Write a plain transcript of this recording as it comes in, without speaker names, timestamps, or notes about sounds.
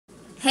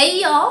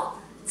Hey y'all!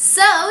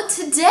 So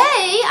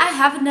today I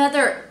have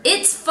another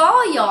It's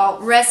Fall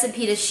Y'all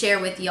recipe to share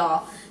with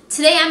y'all.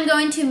 Today I'm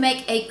going to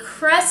make a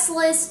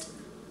crustless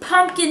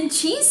pumpkin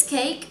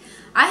cheesecake.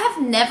 I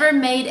have never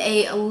made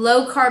a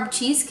low carb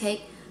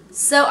cheesecake,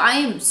 so I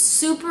am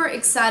super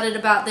excited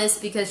about this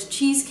because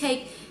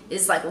cheesecake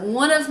is like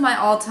one of my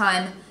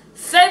all-time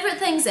favorite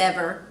things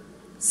ever.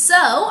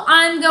 So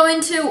I'm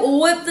going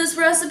to whip this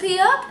recipe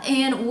up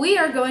and we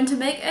are going to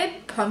make a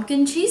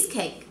pumpkin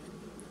cheesecake.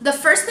 The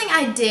first thing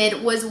I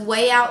did was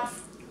weigh out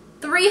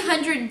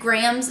 300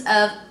 grams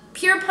of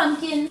pure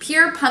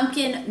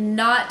pumpkin,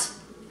 not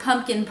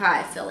pumpkin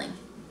pie filling.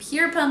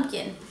 Pure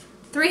pumpkin.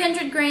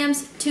 300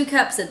 grams, 2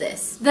 cups of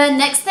this. The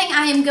next thing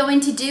I am going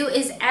to do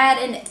is add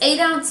an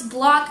 8-ounce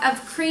block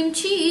of cream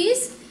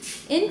cheese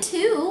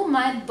into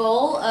my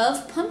bowl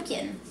of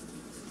pumpkin.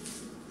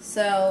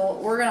 So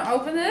we're gonna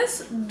open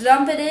this,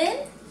 dump it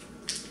in.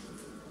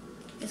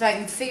 If I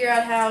can figure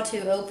out how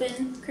to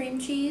open cream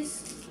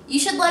cheese. You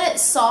should let it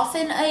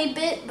soften a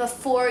bit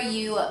before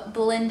you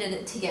blended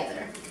it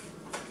together.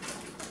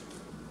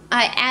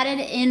 I added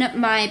in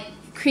my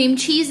cream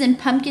cheese and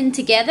pumpkin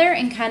together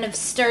and kind of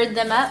stirred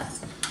them up.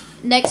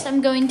 Next, I'm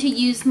going to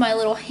use my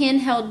little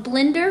handheld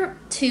blender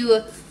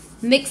to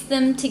mix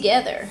them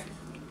together.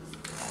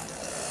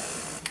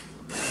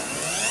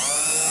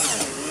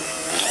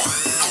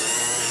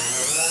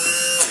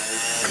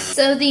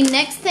 So the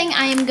next thing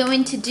I am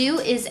going to do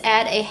is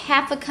add a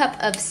half a cup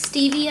of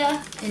stevia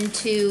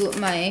into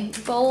my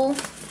bowl.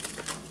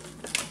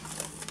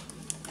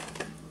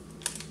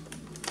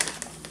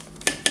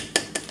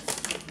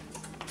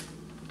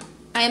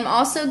 I am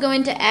also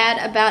going to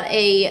add about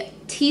a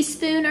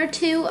teaspoon or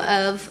 2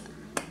 of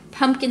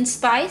pumpkin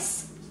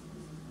spice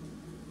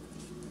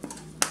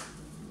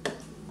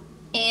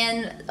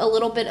and a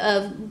little bit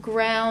of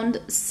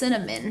ground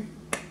cinnamon.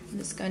 I'm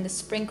just going to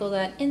sprinkle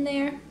that in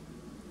there.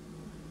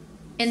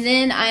 And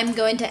then I'm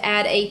going to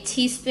add a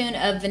teaspoon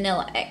of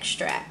vanilla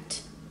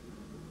extract.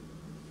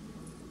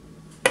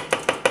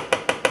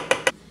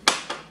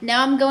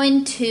 Now I'm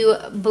going to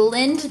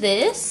blend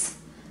this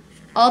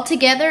all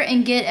together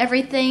and get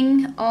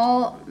everything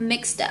all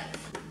mixed up.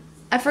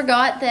 I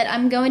forgot that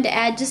I'm going to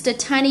add just a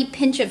tiny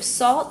pinch of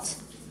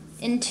salt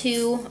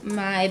into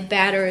my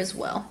batter as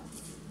well.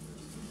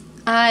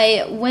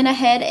 I went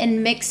ahead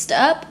and mixed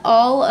up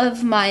all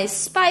of my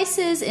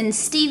spices and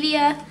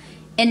stevia.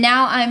 And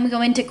now I'm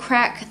going to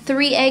crack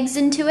 3 eggs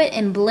into it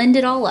and blend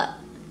it all up.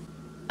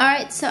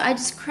 Alright, so I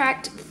just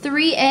cracked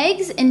 3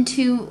 eggs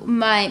into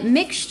my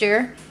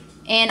mixture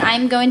and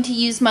I'm going to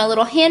use my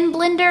little hand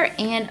blender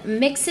and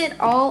mix it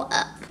all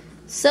up.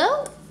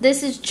 So,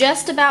 this is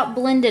just about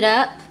blended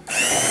up.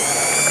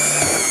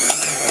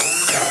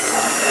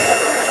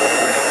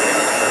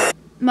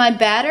 My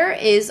batter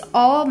is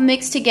all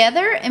mixed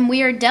together and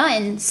we are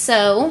done.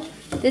 So,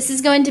 this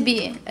is going to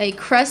be a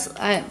crust...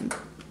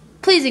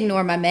 Please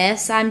ignore my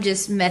mess, I'm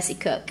just messy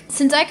cook.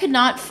 Since I could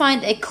not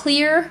find a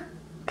clear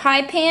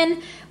pie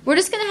pan, we're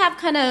just gonna have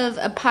kind of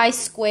a pie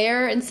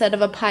square instead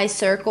of a pie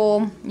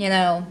circle, you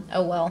know,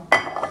 oh well.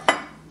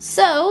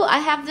 So I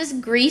have this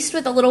greased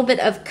with a little bit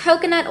of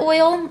coconut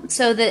oil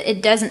so that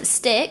it doesn't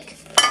stick.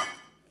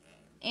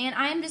 And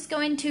I'm just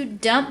going to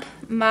dump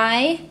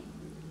my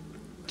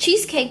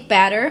cheesecake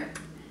batter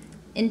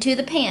into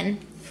the pan.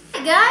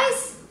 Hey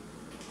guys,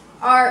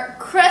 our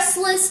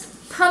crustless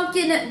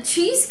pumpkin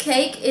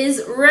cheesecake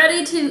is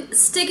ready to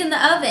stick in the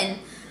oven.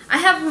 I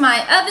have my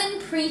oven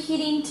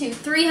preheating to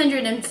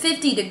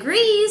 350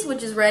 degrees,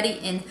 which is ready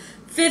in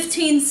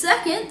 15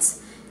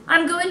 seconds.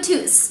 I'm going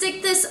to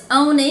stick this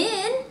on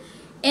in,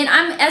 and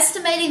I'm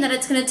estimating that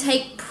it's going to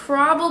take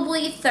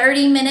probably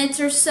 30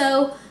 minutes or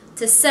so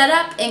to set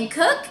up and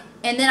cook,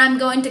 and then I'm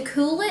going to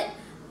cool it,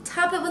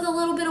 top it with a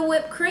little bit of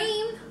whipped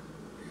cream,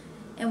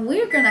 and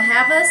we're going to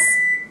have us,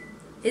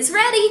 it's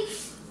ready.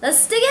 Let's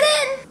stick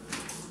it in.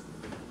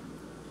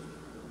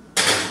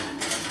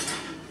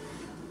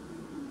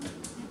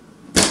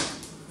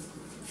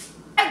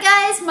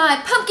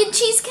 My pumpkin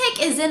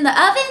cheesecake is in the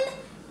oven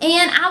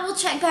and I will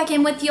check back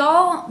in with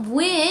y'all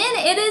when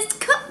it is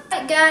cooked.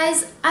 Alright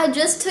guys, I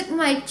just took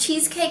my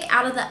cheesecake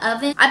out of the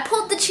oven. I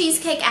pulled the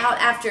cheesecake out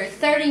after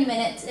 30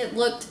 minutes. It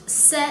looked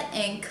set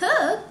and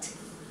cooked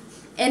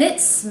and it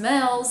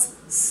smells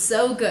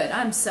so good.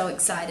 I'm so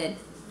excited.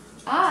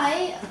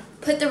 I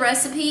put the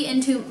recipe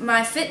into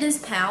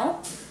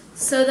MyFitnessPal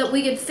so that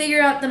we could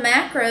figure out the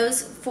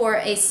macros for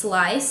a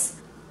slice.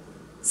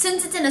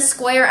 Since it's in a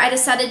square, I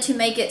decided to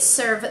make it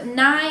serve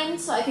 9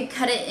 so I could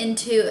cut it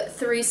into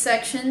 3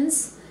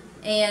 sections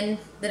and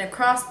then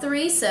across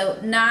 3, so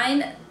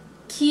 9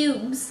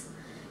 cubes.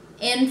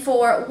 And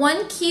for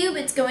 1 cube,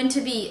 it's going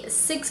to be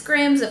 6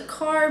 grams of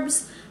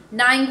carbs,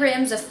 9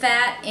 grams of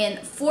fat, and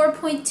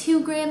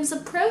 4.2 grams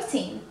of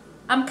protein.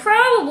 I'm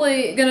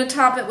probably going to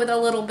top it with a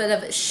little bit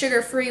of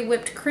sugar-free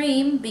whipped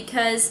cream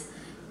because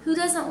who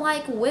doesn't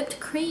like whipped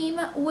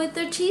cream with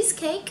their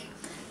cheesecake?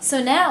 So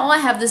now I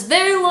have this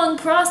very long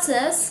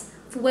process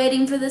for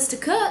waiting for this to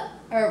cook,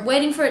 or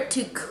waiting for it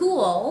to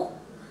cool,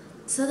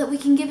 so that we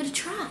can give it a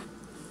try.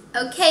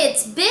 Okay,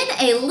 it's been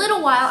a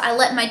little while. I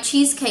let my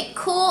cheesecake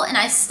cool and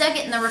I stuck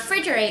it in the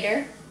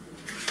refrigerator.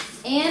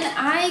 And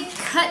I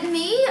cut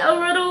me a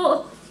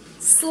little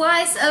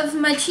slice of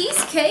my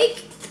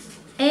cheesecake.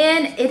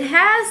 And it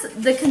has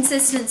the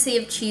consistency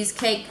of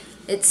cheesecake.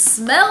 It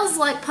smells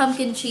like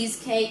pumpkin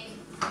cheesecake.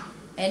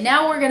 And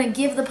now we're gonna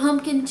give the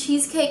pumpkin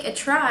cheesecake a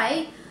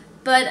try.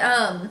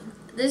 But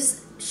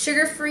this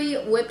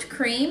sugar-free whipped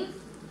cream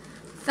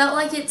felt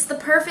like it's the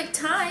perfect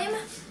time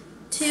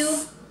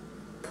to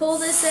pull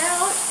this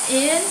out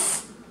and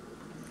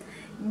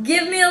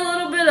give me a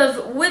little bit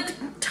of whipped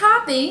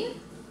topping.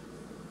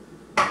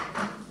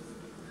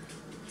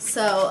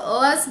 So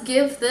let's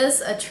give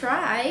this a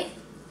try.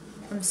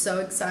 I'm so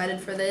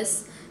excited for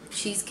this.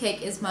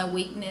 Cheesecake is my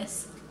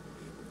weakness.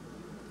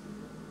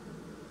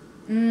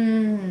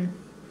 I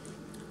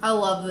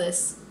love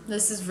this.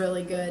 This is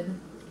really good.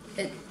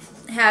 It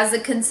has the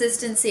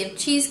consistency of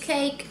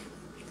cheesecake.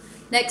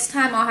 Next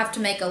time I'll have to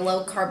make a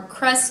low carb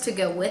crust to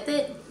go with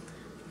it.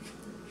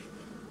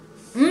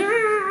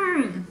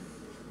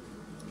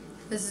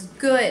 This is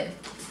good.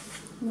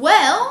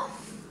 Well,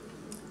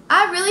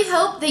 I really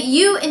hope that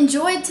you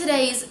enjoyed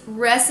today's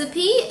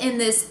recipe in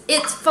this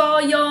It's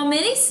Fall Y'all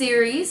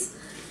mini-series.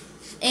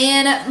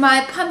 And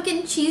my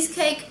pumpkin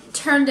cheesecake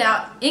turned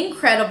out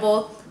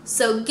incredible.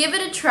 So give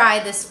it a try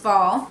this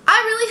fall.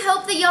 I really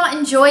hope that y'all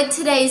enjoyed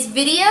today's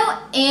video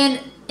and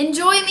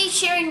enjoy me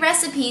sharing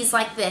recipes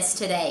like this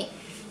today.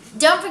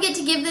 Don't forget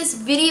to give this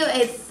video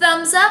a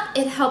thumbs up.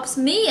 It helps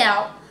me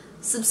out.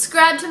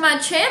 Subscribe to my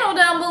channel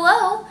down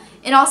below.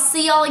 And I'll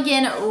see y'all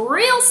again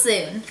real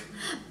soon.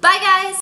 Bye guys.